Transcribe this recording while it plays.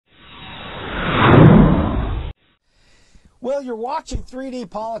Well, you're watching 3D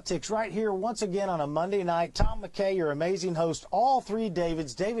Politics right here once again on a Monday night. Tom McKay, your amazing host, all three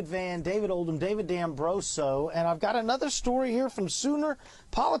Davids, David Vann, David Oldham, David D'Ambroso. And I've got another story here from Sooner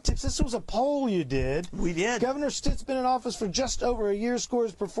Politics. This was a poll you did. We did. Governor Stitt's been in office for just over a year,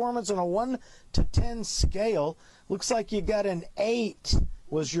 scores performance on a 1 to 10 scale. Looks like you got an 8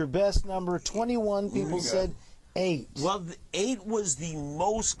 was your best number. 21 people said 8. Well, 8 was the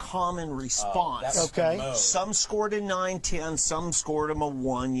most common response. Okay. Some scored a 9, 10, some scored them a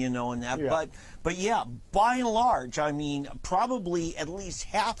 1, you know, and that. Yeah. But yeah, by and large, I mean, probably at least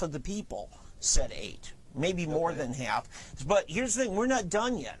half of the people said 8. Maybe more than half. But here's the thing, we're not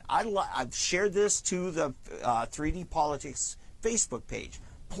done yet. I've shared this to the 3D Politics Facebook page.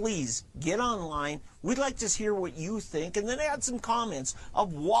 Please get online. We'd like to hear what you think, and then add some comments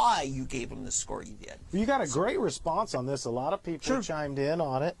of why you gave them the score you did. You got a great response on this. A lot of people chimed in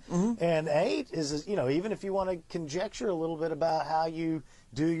on it. And 8 is, you know, even if you want to conjecture a little bit about how you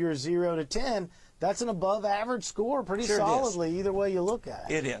do your 0 to 10, that's an above average score pretty solidly either way you look at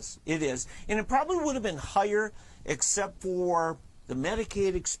it. It is. It is. And it probably would have been higher except for the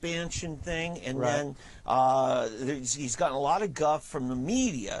Medicaid expansion thing, and then he's gotten a lot of guff from the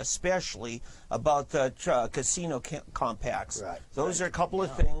media, especially about the casino compacts. Those are a couple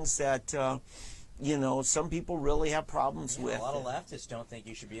of things that, you know, some people really have problems with. A lot of leftists don't think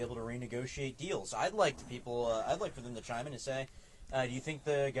you should be able to renegotiate deals. I'd like for them to chime in and say, do you think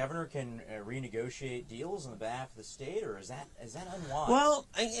the governor can renegotiate deals on the behalf of the state, or is that unwise? Well,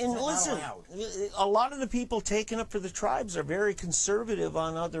 and listen, a lot of the people taking up for the tribes are very conservative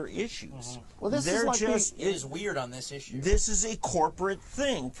on other issues. Well, this They're is like just it is weird on this issue. This is a corporate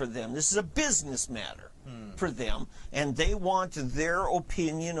thing for them. This is a business matter for them, and they want their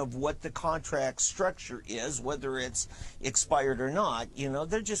opinion of what the contract structure is, whether it's expired or not. You know,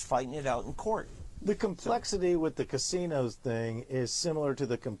 they're just fighting it out in court. The complexity with the casinos thing is similar to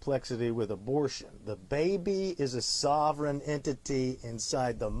the complexity with abortion. The baby is a sovereign entity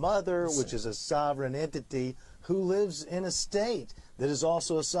inside the mother, which is a sovereign entity who lives in a state that is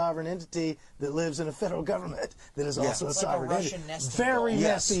also a sovereign entity that lives in a federal government that is also a sovereign entity. Very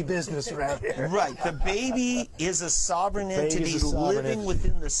messy business right here. Right. The baby is a sovereign entity living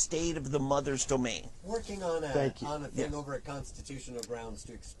within the state of the mother's domain. Working on a thing over at Constitutional Grounds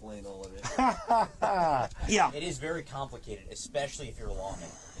to explain all of it. Yeah. It is very complicated, especially if you're a lawman.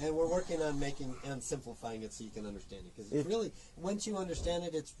 And we're working on simplifying it so you can understand it. Because really, once you understand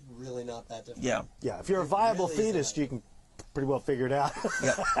it, it's really not that difficult. Yeah. Yeah. If you're a viable fetus, you can pretty well figure it out.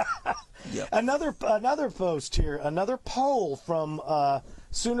 Yep. Another post here, another poll from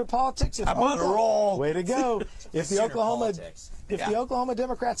Sooner Politics. I'm on a roll. Way to go! If the the Oklahoma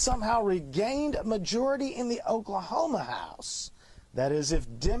Democrats somehow regained a majority in the Oklahoma House, that is, if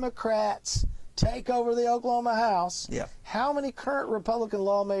Democrats take over the Oklahoma House, how many current Republican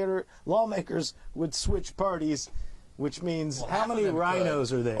lawmakers would switch parties? Which means how many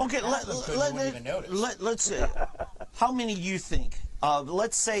rhinos are there? Okay, let's say, how many do you think?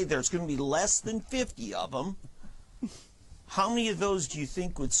 Let's say there's going to be less than 50 of them. How many of those do you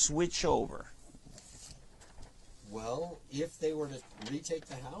think would switch over? Well, if they were to retake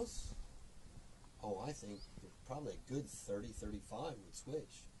the House, I think probably a good 30, 35 would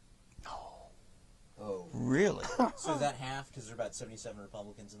switch. Oh. Really? So is that half because there are about 77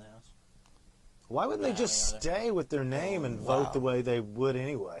 Republicans in the House? Why wouldn't they just stay with their name and vote the way they would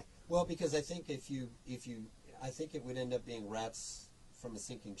anyway? Well, because I think I think it would end up being rats from a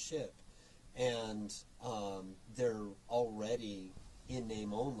sinking ship, and they're already in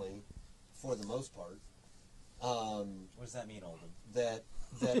name only, for the most part. What does that mean, Oldham? That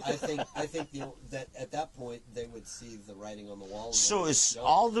I think that at that point they would see the writing on the wall. So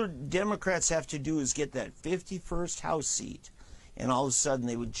all the Democrats have to do is get that 51st House seat, and all of a sudden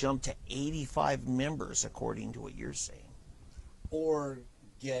they would jump to 85 members, according to what you're saying. Or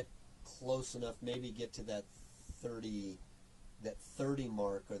get close enough, maybe get to that 30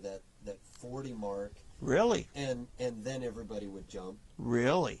 mark or that 40 mark. Really? And then everybody would jump.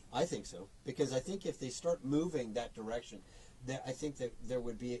 Really? I think so. Because I think if they start moving that direction, I think that there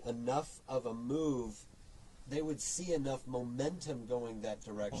would be enough of a move, they would see enough momentum going that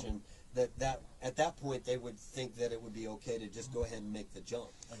direction that at that point they would think that it would be okay to just go ahead and make the jump.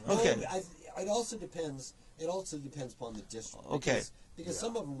 Okay. It also depends upon the district. Okay. Because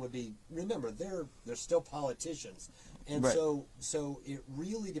some of them would be, remember, they're still politicians. And so it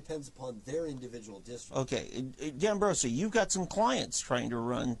really depends upon their individual district. Okay. D'Ambroso, you've got some clients trying to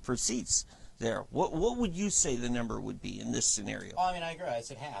run for seats there. What would you say the number would be in this scenario? Well, I mean, I agree. I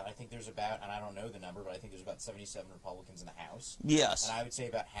said half. I think there's about, and I don't know the number, but I think there's about 77 Republicans in the House. Yes. And I would say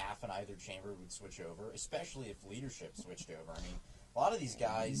about half in either chamber would switch over, especially if leadership switched over. I mean, a lot of these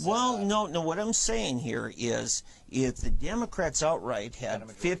guys... Well, no. What I'm saying here is if the Democrats outright had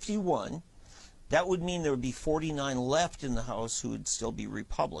 51, that would mean there would be 49 left in the House who would still be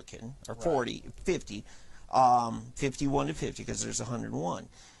Republican, or 50, 51 to 50, because there's 101.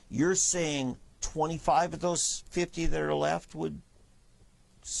 You're saying 25 of those 50 that are left would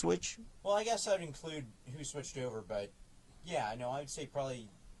switch? Well, I guess I would include who switched over, but yeah, no, I would say probably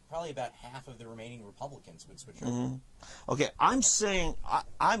about half of the remaining Republicans would switch over. Okay, I'm saying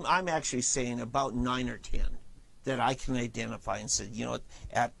I'm actually saying about 9 or 10 that I can identify and say, you know,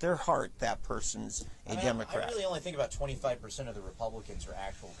 at their heart, that person's a Democrat. I really only think about 25% of the Republicans are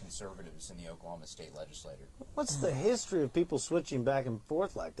actual conservatives in the Oklahoma State legislature. What's the history of people switching back and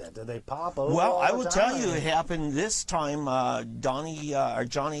forth like that? Do they pop over? Well, all I the will time? tell you, it happened this time, Johnny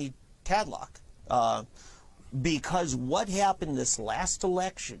Tadlock, because what happened this last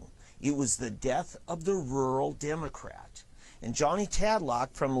election, it was the death of the rural Democrat. And Johnny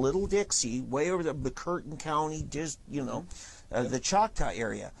Tadlock from Little Dixie, way over the Curtin County, just, you know, the Choctaw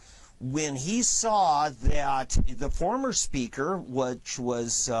area, when he saw that the former speaker, which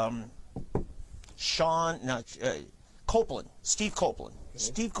was Steve Copeland,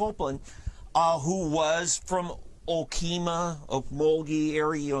 who was from Okemah, Okmulgee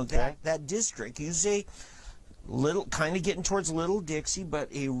area, you know, that district, you say, little, kind of getting towards Little Dixie,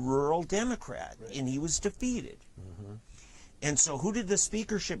 but a rural Democrat, and he was defeated. And so who did the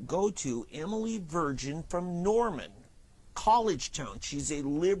speakership go to? Emily Virgin from Norman, College Town. She's a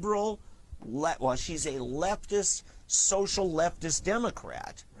liberal, she's a leftist, social leftist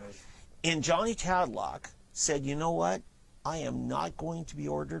Democrat. Right. And Johnny Tadlock said, you know what? I am not going to be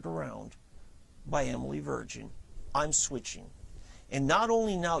ordered around by Emily Virgin. I'm switching. And not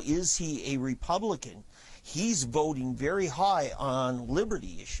only now is he a Republican, he's voting very high on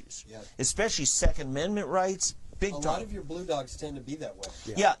liberty issues, especially Second Amendment rights. Big time. A lot of your blue dogs tend to be that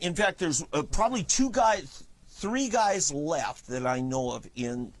way. Yeah, in fact, there's probably 3 guys left that I know of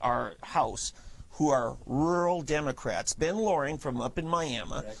in our House who are rural Democrats. Ben Loring from up in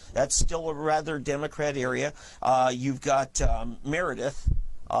Miami. That's still a rather Democrat area. You've got Meredith,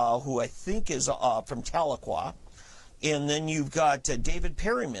 who I think is from Tahlequah. And then you've got David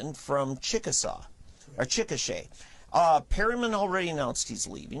Perryman from Chickasha. Perryman already announced he's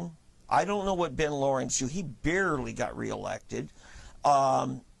leaving. I don't know what Ben Loring's do. He barely got reelected.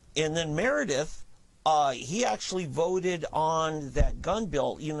 And then Meredith, he actually voted on that gun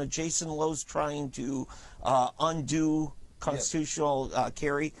bill. You know, Jason Lowe's trying to undo constitutional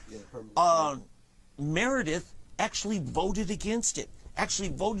carry. Meredith actually voted against it. Actually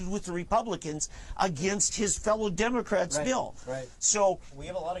voted with the Republicans against his fellow Democrats' bill. So we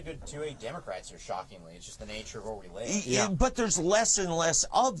have a lot of good 2A Democrats here, shockingly. It's just the nature of where we live. But there's less and less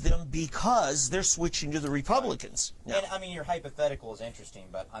of them because they're switching to the Republicans. Right. And I mean, your hypothetical is interesting,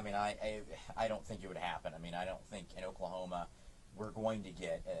 but I mean, I don't think it would happen. I mean, I don't think in Oklahoma we're going to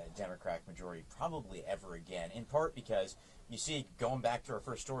get a Democratic majority probably ever again, in part because you see, going back to our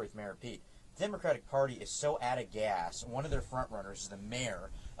first story with Mayor Pete, the Democratic Party is so out of gas. One of their frontrunners is the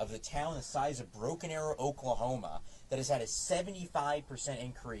mayor of the town the size of Broken Arrow, Oklahoma, that has had a 75%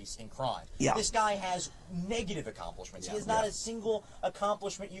 increase in crime. This guy has negative accomplishments. He has not a single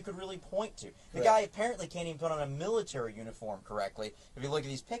accomplishment you could really point to. The guy apparently can't even put on a military uniform correctly if you look at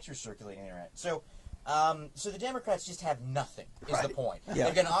these pictures circulating on the internet. So the Democrats just have nothing, is the point.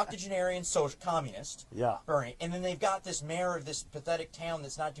 They've got an octogenarian social communist, Bernie, and then they've got this mayor of this pathetic town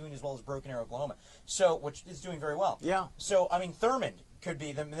that's not doing as well as Broken Arrow, Oklahoma, which is doing very well. So, I mean, Thurmond could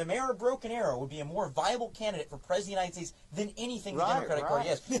be, the mayor of Broken Arrow would be a more viable candidate for President of the United States than anything the Democratic Party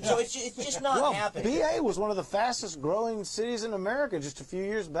has. So it's just not happening. BA was one of the fastest growing cities in America just a few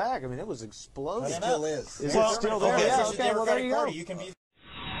years back. I mean, it was exploding. It still is. Is it still there? Okay, Yeah, so the okay, well, there Democratic you go. Party, you can be